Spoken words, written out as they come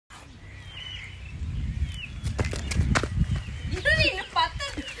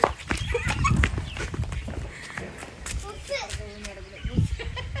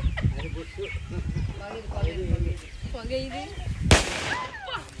இது.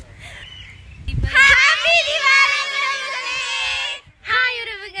 ஹாப்பி தீபாவளி உறவுகளே. ஹாய்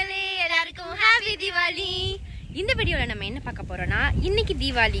உறவுகளே, எல்லாருக்கும் ஹாப்பி தீபாவளி. இந்த வீடியோல நம்ம என்ன பார்க்க போறோம்னா, இன்னைக்கு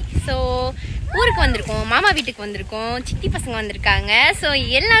தீபாவளி. ஸோ ஊருக்கு வந்திருக்கோம், மாமா வீட்டுக்கு வந்திருக்கோம், சித்தி பசங்க வந்திருக்காங்க. ஸோ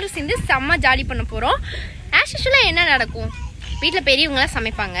எல்லாரும் சேர்ந்து செம்ம ஜாலி பண்ண போறோம். ஆஸ் யூஷுவலா என்ன நடக்கும், வீட்டில் பெரியவங்களாம்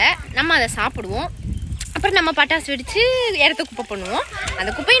சமைப்பாங்க, நம்ம அதை சாப்பிடுவோம். அப்புறம் நம்ம பட்டாசு வெடிச்சு இடத்த குப்பை பண்ணுவோம். அந்த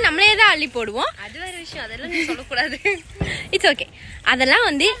குப்பையை நம்மளே தான் அள்ளி போடுவோம். அது வேற விஷயம், அதெல்லாம் நீ சொல்லக்கூடாது. It's okay. அதெல்லாம்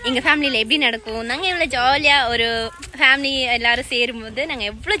வந்து எங்கள் ஃபேமிலியில் எப்படி நடக்கும், நாங்கள் எவ்வளோ ஜாலியாக ஒரு ஃபேமிலி எல்லாரும் சேரும்போது நாங்கள்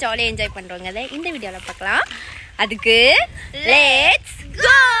எவ்வளோ ஜாலியாக என்ஜாய் பண்ணுறோங்க, அதை இந்த வீடியோவில் பார்க்கலாம். அதுக்கு லெட்ஸ்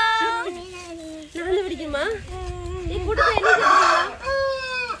கோ. நான் பிடிக்குமா?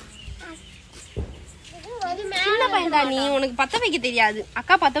 சின்ன பையன் தான் நீ, உனக்கு பத்த வைக்க தெரியாது.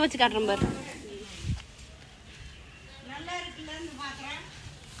 அக்கா பத்த வச்சு காட்டுறேன் பாரு.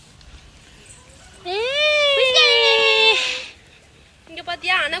 இங்க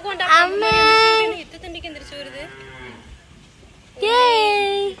பாத்தியா, அனகோண்டா இத்த தண்டிக்கு எந்திரிச்சு வருது.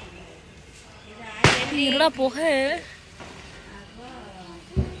 இருடா போக.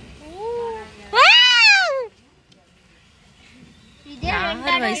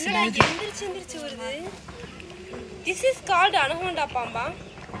 எந்திரிச்சு வருது. திஸ் இஸ் கால்ட் அனகோண்டா பாம்பா.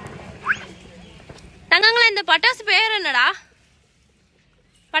 தங்கங்களா, இந்த பட்டாசு பேர் என்னடா?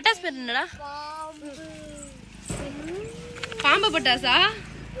 பட்டாசு பேர் என்னடா? பாம்பு பட்டாசா?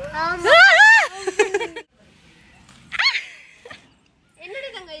 என்னடி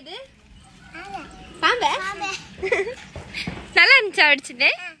தங்க இது? பாம்பு. நல்லா இருந்துச்சா அடிச்சுட்டு?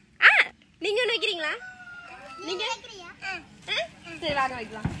 நீங்க ஒண்ணு வைக்கிறீங்களா? நீங்க சரி வாங்க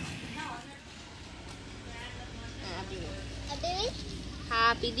வைக்கலாம்.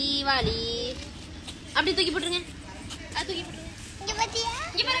 ஹாப்பி தீபாவளி. அப்படி தூக்கி போட்டுருங்க. தூக்கி போட்டுருங்க. இங்க பாத்தியா?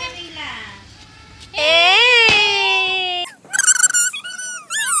 இங்க பாருங்க.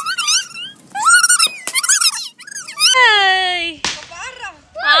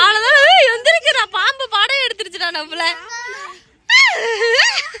 பாம்பு பாடம் எடுத்துருச்சுடா நம்மள.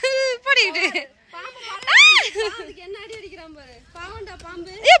 என்ன அடி அடிக்கிறான் பாரு. பாவண்டா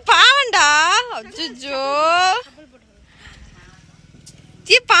பாம்பு. பாவண்டா. அச்சோ,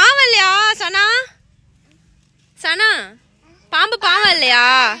 பாவம் இல்லையா சனா? சனா, பாம்பு பாவம் இல்லையா?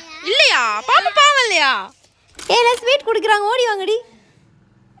 இல்லையா, பாம்பு பாவம் இல்லையா? ஸ்வீட் குடுக்குறாங்க, ஓடி வாங்கடி.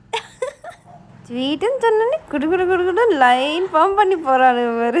 ஸ்வீட்டுன்னு சொன்னே குடு குடு குடு குடு லைன் ஃபார்ம் பண்ணி போறாரு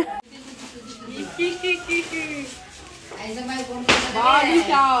பாரு.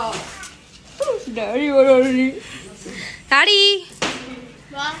 டாடி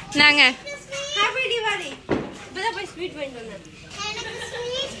நாங்க ஹாப்பி தீபாவளி. இப்பதான் போய் ஸ்வீட் வாங்கிட்டு வந்தேன்.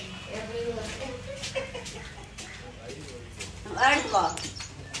 எடுத்துக்கோ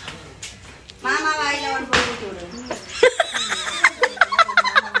மாமா வாயில ஒரு போட்டு விடு.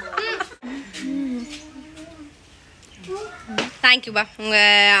 தேங்க்யூபா, உங்க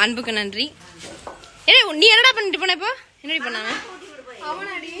அன்புக்கு நன்றி. நீ என்னடா பண்ணிட்டு போன? இப்போ என்னடி பண்ணாங்க?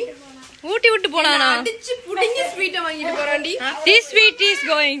 ஊட்டி விட்டு போனானா? அடிச்சு புடிங்க ஸ்வீட்டை வாங்கிட்டு போறான்டி. This sweet is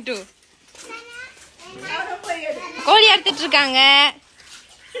going to கோழி அறுத்துட்டு இருக்காங்க.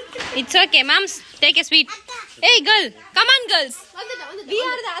 It's okay, moms, take a sweet. Hey girl, come on girls. We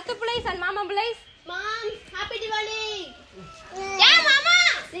are the Attu place and Mama place. Mom, happy Diwali. Yeah, mama.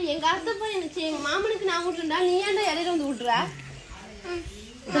 எங்க அத்தை போய் நினைச்சு எங்க மாமனுக்கு நான் ஊட்டுறா, நீ ஏன்டா இடையில வந்து ஊட்டுற?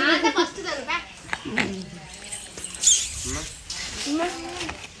 நான் தான் ஃபர்ஸ்ட் தானே.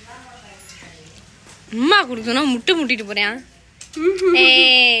 அம்மா குடுக்கணும், முட்டு முட்டிட்டு போறேன்.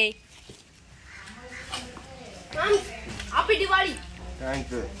 ஏய் Mom, happy Diwali. Thank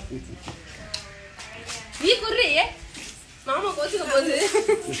you. நீ குர்றே மாமா கோச்சுக்க போகுது.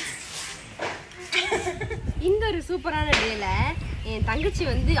 இந்த ஒரு சூப்பரான டேல என் தங்கச்சி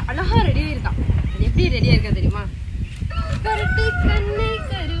வந்து அழகா ரெடியா இருக்கா. அது எப்படி ரெடியா இருக்கா தெரியுமா? கருட்டி கண்ணை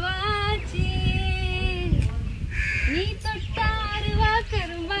கருவாச்சி நீ தொட்டாருவா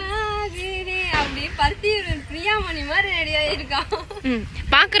கருமாகிறே அப்படி பருத்தி பிரியாமணி மாதிரி ரெடியா இருக்கா.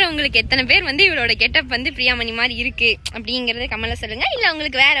 பாக்குறவங்களுக்கு எத்தனை பேர் வந்து இவளோட கெட்டப் வந்து பிரியாமணி மாதிரி இருக்கு அப்படிங்கறத கமெண்ட்ல சொல்லுங்க. இல்ல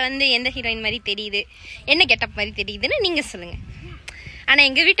உங்களுக்கு வேற வந்து எந்த ஹீரோயின் மாதிரி தெரியுது, என்ன கெட்டப் மாதிரி தெரியுதுன்னு நீங்க சொல்லுங்க. ஆனா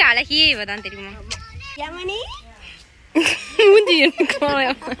எங்க வீட்டு அழகியே இவ தான் தெரியுமா? யமனி மூஞ்சி எனக்கு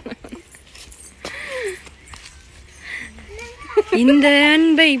இந்த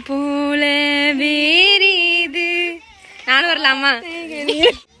அன்பை போல வேறேது. நானும் வரலாமா?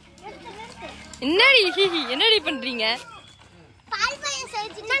 என்னடி என்னடி பண்றீங்க?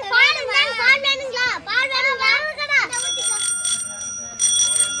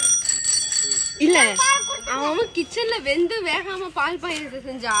 இல்ல அவன் கிச்சன்ல வெந்து வேகாம பால் பாயசத்தை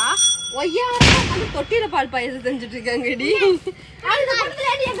செஞ்சா ஒய்யாரமா வந்து தொட்டில பால் பாயசம் செஞ்சுட்டு இருக்காங்கடி. அந்த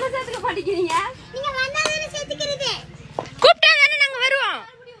படத்துல நீ எங்க சேர்த்துக்க படிக்கிறீங்க? நீங்க வந்தா தானே சேர்த்துக்கிறது. கூப்பிட்டா தானே நாங்க வருவோம்.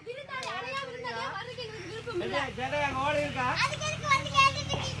 விருந்தாளி அறையா விருந்தாளியா வர்றதுக்கு எங்களுக்கு விருப்பம் இல்ல. கேட்டா அங்க ஓடி இருக்கா? அதுக்கு எதுக்கு வந்து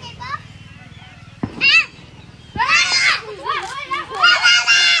கேட்டுட்டு இருக்கீங்கப்பா?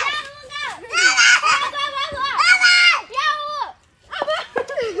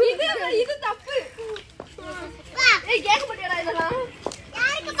 இது தப்பு. ஏய் கேக்க மாட்டியாடா இதெல்லாம்?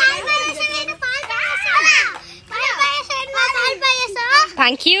 யாருக்கு பால் பாயசம் வேணும்? பால் பாயசம். பால் பாயசம் வேணுமா? பால் பாயசம்.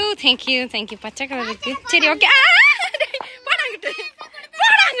 தேங்க் யூ பச்சை கலர் இருக்கு. சரி ஓகே. போடாங்கிட்டு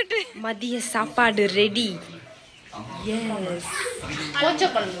மதிய சாப்பாடு ரெடி. எஸ் கோச்ச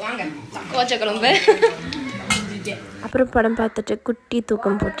குழம்பு. வாங்க கோச்ச குழம்பு. அப்புறம் படம் பார்த்துட்டு குட்டி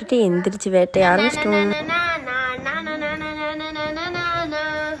தூக்கம் போட்டுட்டு எந்திரிச்சு வேட்டை ஆரம்பிச்சிட்டோம்.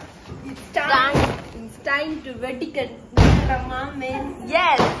 It's time to வெடிக்கட்.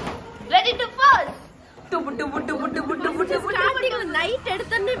 Yes. Ready to first. Night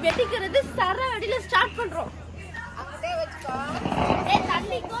எடுத்தனே வெடிக்கிறது சர அடியில ஸ்டார்ட் பண்றோம். அப்படியே வெச்சுக்கோ. ஏய்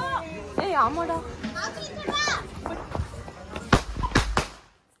தண்ணிக்கோ. ஏய் ஆமாடா.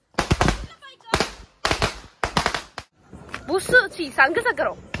 புசு சி சங்கு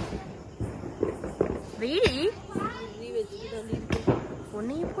சக்கரம். வெயிடி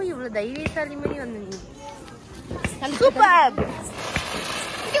உன்னையும் போய் இவ்வளவு தைரியசாலி மாதிரி வந்து நீ. சூப்பர்.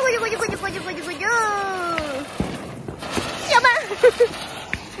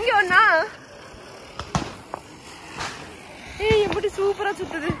 இங்க ஒண்ணா. ஏய் எப்படி சூப்பரா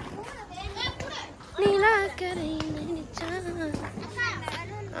சுத்துது. நீலாக்கரை நினைச்சா.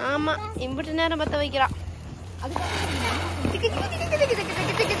 ஆமா இம்புட்டு நேரம் பத்த வைக்கிறா.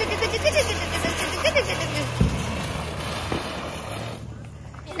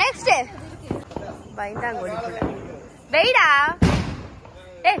 நெக்ஸ்ட் பயந்தாங்கோலி கூட வெயிடா.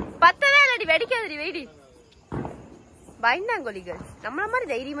 ஏய் பத்தவே இல்லடி வெடிக்காதடி வெயிடி. பயந்தாங்கோலிகள் நம்மள மாதிரி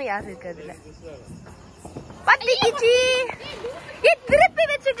தைரியமா யாரும் இருக்கிறதுல. பத்திக்கிச்சி. ஏ திருப்பி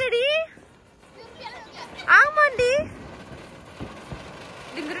வச்சுட்டடி. ஆமாண்டி.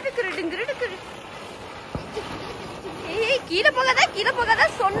 டிங்கிரு. ஏய் கீழே போகாத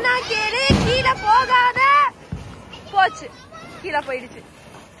சொன்னா கேளு. கீழே போகாத. போச்சு கீழே போயிடுச்சு.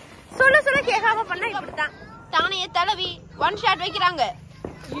 சொல்ல கேட்காம பண்ணா இப்படித்தான். தானையே தலவி ஒன் ஷாட் வைக்கிறாங்க.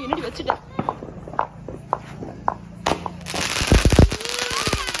 என்னடி வச்சுட்ட.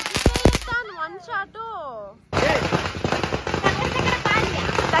 ஒன் ஷாட்டோ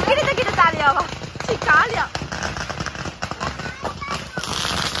தக்கிட தாலியாவா? சி காலியா.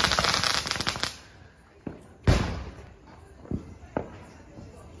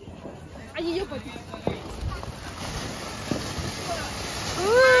 ஐயோ போச்சு.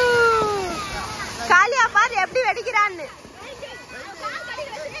 காலியா பாரு எப்படி வெடிக்கிறான்னு.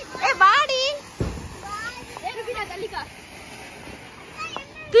 ஏய் வாடி.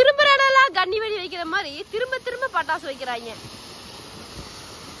 திரும்புறடலாம் கண்ணி வெடி வைக்கிற மாதிரி திரும்ப பட்டாசு வைக்கிறாங்க.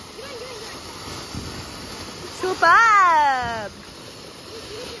 Super.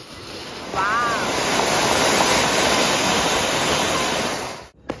 Wow.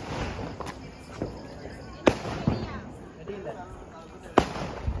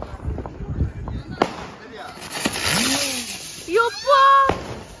 Joppa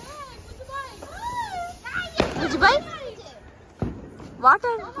முஜிபாய் what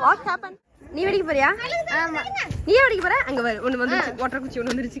happen? நீ வெடிக்க போறியா? ஆமா நீ வெடிக்க போற? அங்க வர ஒன்னு வந்துருச்சு. வாட்டர் குச்சி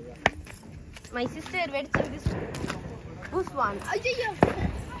ஒன்னு வந்துருச்சு. My sister வெடிச்சிருக்கு. Push one. ஐயோ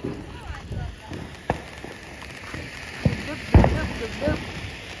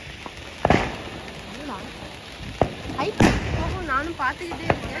நானும் பாத்துக்கிட்டே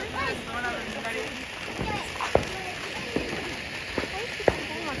இருக்கேன்.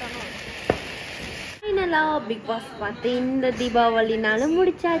 ஃபைனலா பிக் பாஸ் பார்த்து இந்த தீபாவளி நாளும்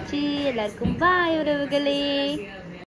முடிச்சாச்சு. எல்லாருக்கும் பாய் உறவுகளே.